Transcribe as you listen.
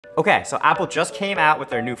Okay, so Apple just came out with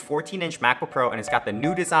their new 14-inch MacBook Pro, and it's got the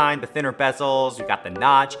new design, the thinner bezels, you got the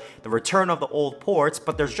notch, the return of the old ports,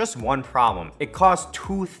 but there's just one problem. It costs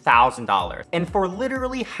 $2,000. And for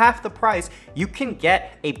literally half the price, you can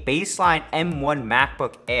get a baseline M1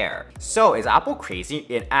 MacBook Air. So is Apple crazy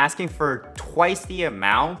in asking for twice the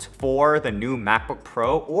amount for the new MacBook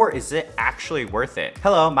Pro, or is it actually worth it?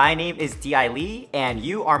 Hello, my name is D.I. Lee, and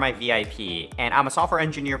you are my VIP. And I'm a software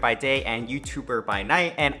engineer by day and YouTuber by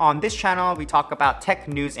night, and on this channel, we talk about tech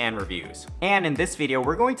news and reviews. And in this video,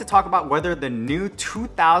 we're going to talk about whether the new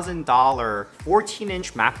 $2,000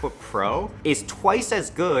 14-inch MacBook Pro is twice as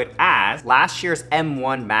good as last year's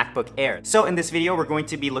M1 MacBook Air. So in this video, we're going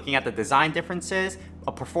to be looking at the design differences,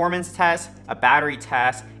 a performance test, a battery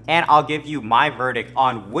test, and I'll give you my verdict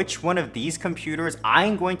on which one of these computers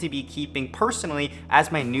I'm going to be keeping personally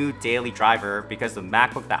as my new daily driver, because the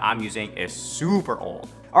MacBook that I'm using is super old.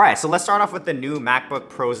 All right, so let's start off with the new MacBook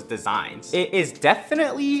Pro's designs. It is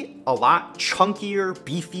definitely a lot chunkier,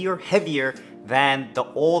 beefier, heavier than the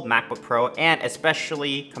old MacBook Pro, and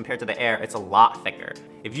especially compared to the Air, it's a lot thicker.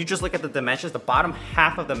 If you just look at the dimensions, the bottom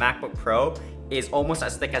half of the MacBook Pro is almost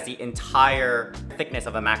as thick as the entire thickness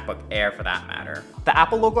of a MacBook Air for that matter. The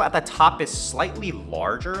Apple logo at the top is slightly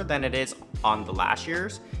larger than it is on the last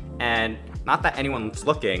year's, and not that anyone's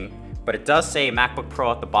looking, but it does say MacBook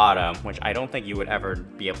Pro at the bottom, which I don't think you would ever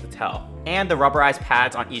be able to tell. And the rubberized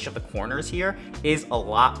pads on each of the corners here is a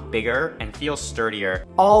lot bigger and feels sturdier.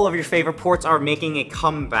 All of your favorite ports are making a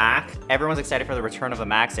comeback. Everyone's excited for the return of the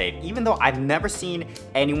MagSafe, even though I've never seen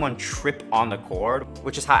anyone trip on the cord,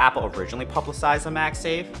 which is how Apple originally publicized the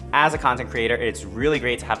MagSafe. As a content creator, it's really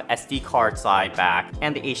great to have the SD card slide back,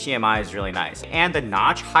 and the HDMI is really nice. And the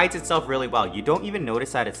notch hides itself really well. You don't even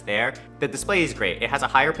notice that it's there. The display is great. It has a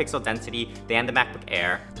higher pixel density than the MacBook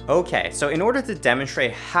Air. Okay, so in order to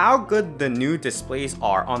demonstrate how good the new displays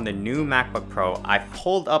are on the new MacBook Pro, I've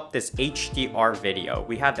pulled up this HDR video.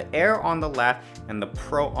 We have the Air on the left and the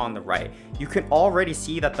Pro on the right. You can already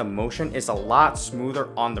see that the motion is a lot smoother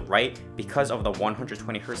on the right because of the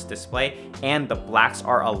 120Hz display, and the blacks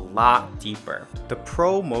are a lot deeper. The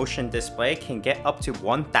Pro motion display can get up to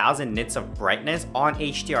 1000 nits of brightness on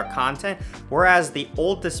HDR content, whereas the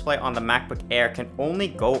old display on the MacBook Air can only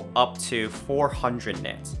go up to 400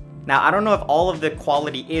 nits. Now, I don't know if all of the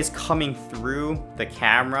quality is coming through the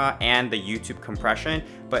camera and the YouTube compression,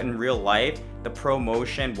 but in real life, the Pro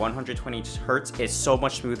Motion 120Hz is so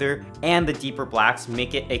much smoother, and the deeper blacks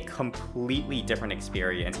make it a completely different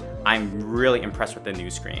experience. I'm really impressed with the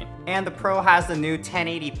new screen. And the Pro has the new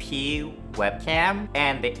 1080p webcam,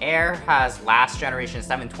 and the Air has last generation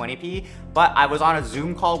 720p, but I was on a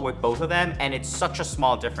Zoom call with both of them, and it's such a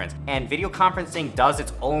small difference. And video conferencing does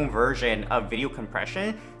its own version of video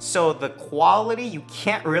compression, so the quality, you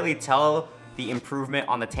can't really tell the improvement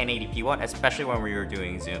on the 1080p one, especially when we were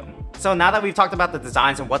doing Zoom. So now that we've talked about the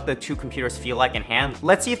designs and what the two computers feel like in hand,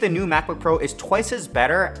 let's see if the new MacBook Pro is twice as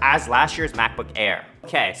better as last year's MacBook Air.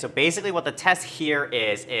 Okay, so basically what the test here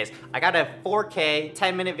is I got a 4K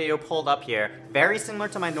 10-minute video pulled up here, very similar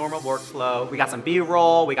to my normal workflow. We got some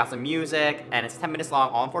B-roll, we got some music, and it's 10 minutes long,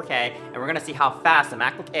 all in 4K, and we're gonna see how fast the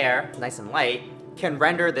MacBook Air, nice and light, can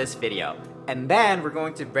render this video. And then we're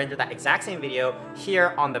going to render that exact same video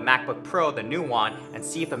here on the MacBook Pro, the new one, and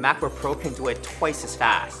see if the MacBook Pro can do it twice as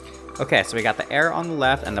fast. Okay, so we got the Air on the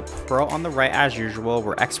left and the Pro on the right as usual.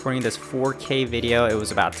 We're exporting this 4K video. It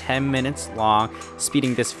was about 10 minutes long,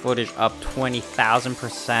 speeding this footage up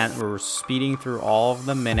 20,000%. We're speeding through all of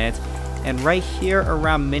the minutes. And right here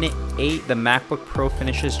around minute 8, the MacBook Pro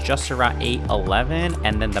finishes just around 8:11,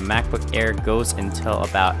 and then the MacBook Air goes until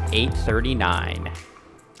about 8:39.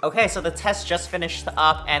 Okay, so the test just finished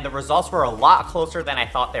up, and the results were a lot closer than I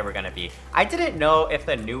thought they were gonna be. I didn't know if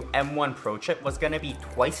the new M1 Pro chip was gonna be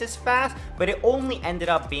twice as fast, but it only ended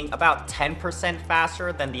up being about 10%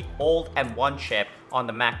 faster than the old M1 chip on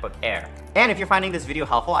the MacBook Air. And if you're finding this video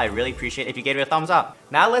helpful, I really appreciate if you gave it a thumbs up.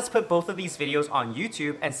 Now let's put both of these videos on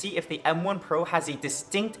YouTube and see if the M1 Pro has a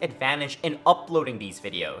distinct advantage in uploading these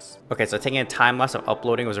videos. Okay, so taking a time lapse of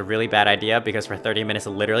uploading was a really bad idea because for 30 minutes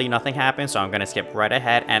literally nothing happened, so I'm gonna skip right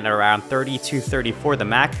ahead, and around 32:34 the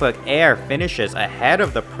MacBook Air finishes ahead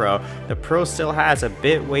of the Pro. The Pro still has a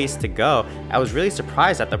bit ways to go. I was really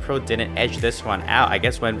surprised that the Pro didn't edge this one out. I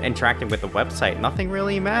guess when interacting with the website, nothing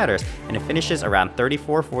really matters, and it finishes around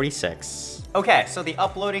 34:46. Okay, so the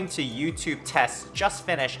uploading to YouTube test just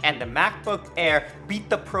finished and the MacBook Air beat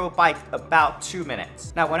the Pro by about 2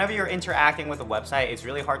 minutes. Now, whenever you're interacting with a website, it's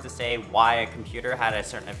really hard to say why a computer had a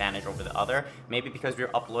certain advantage over the other. Maybe because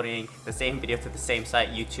we're uploading the same video to the same site,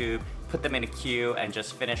 YouTube, put them in a queue and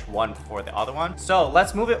just finish one before the other one. So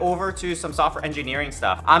let's move it over to some software engineering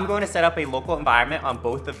stuff. I'm going to set up a local environment on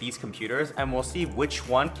both of these computers and we'll see which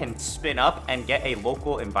one can spin up and get a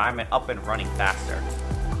local environment up and running faster.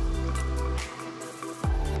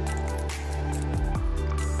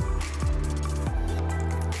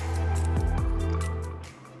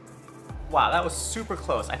 Wow, that was super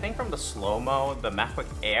close. I think from the slow-mo, the MacBook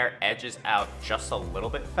Air edges out just a little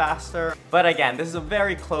bit faster. But again, this is a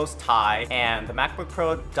very close tie, and the MacBook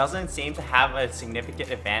Pro doesn't seem to have a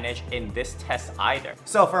significant advantage in this test either.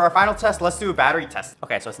 So for our final test, let's do a battery test.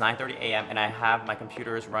 Okay, so it's 9:30 a.m. and I have my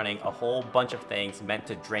computers running a whole bunch of things meant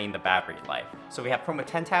to drain the battery life. So we have Chrome with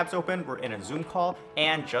 10 tabs open, we're in a Zoom call,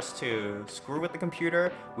 and just to screw with the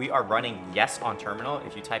computer, we are running yes on terminal.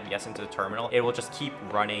 If you type yes into the terminal, it will just keep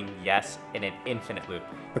running yes in an infinite loop.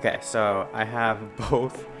 Okay, so I have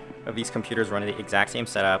both of these computers running the exact same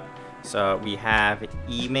setup. So we have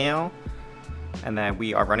email, and then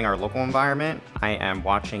we are running our local environment. I am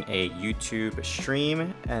watching a YouTube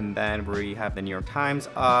stream, and then we have the New York Times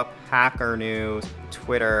up, Hacker News,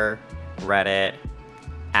 Twitter, Reddit,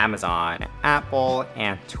 Amazon, Apple,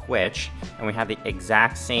 and Twitch. And we have the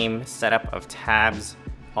exact same setup of tabs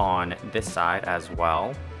on this side as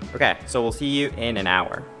well. Okay, so we'll see you in an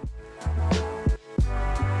hour.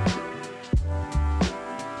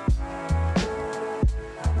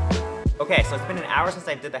 Okay, so it's been an hour since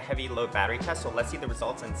I did the heavy load battery test, so let's see the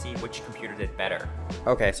results and see which computer did better.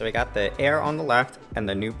 Okay, so we got the Air on the left and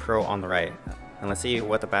the new Pro on the right. And let's see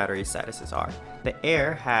what the battery statuses are. The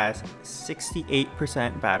Air has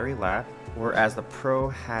 68% battery left, whereas the Pro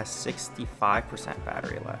has 65%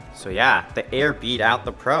 battery left. So yeah, the Air beat out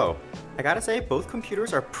the Pro. I gotta say, both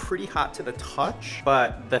computers are pretty hot to the touch,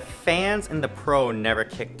 but the fans in the Pro never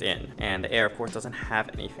kicked in, and the Air, of course, doesn't have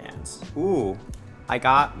any fans. Ooh, I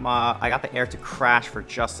got the Air to crash for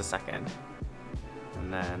just a second.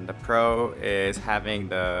 And then the Pro is having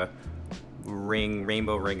the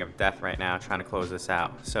rainbow ring of death right now, trying to close this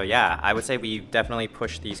out. So yeah, I would say we definitely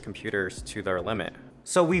pushed these computers to their limit.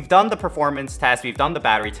 So we've done the performance test, we've done the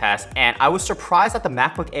battery test, and I was surprised that the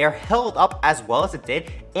MacBook Air held up as well as it did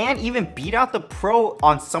and even beat out the Pro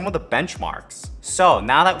on some of the benchmarks. So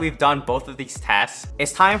now that we've done both of these tests,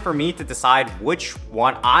 it's time for me to decide which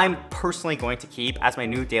one I'm personally going to keep as my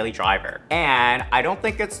new daily driver. And I don't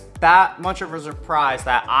think it's that much of a surprise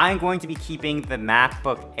that I'm going to be keeping the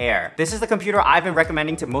MacBook Air. This is the computer I've been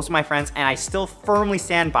recommending to most of my friends, and I still firmly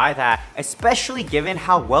stand by that, especially given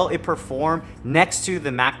how well it performed next to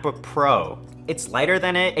the MacBook Pro. It's lighter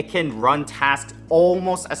than it, it can run tasks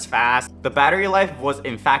almost as fast. The battery life was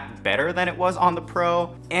in fact better than it was on the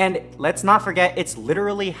Pro. And let's not forget, it's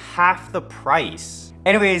literally half the price.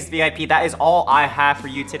 Anyways, VIP, that is all I have for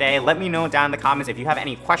you today. Let me know down in the comments if you have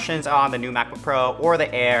any questions on the new MacBook Pro or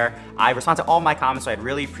the Air. I respond to all my comments, so I'd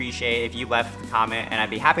really appreciate if you left a comment, and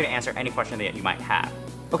I'd be happy to answer any question that you might have.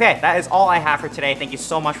 Okay, that is all I have for today. Thank you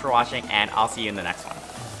so much for watching, and I'll see you in the next one.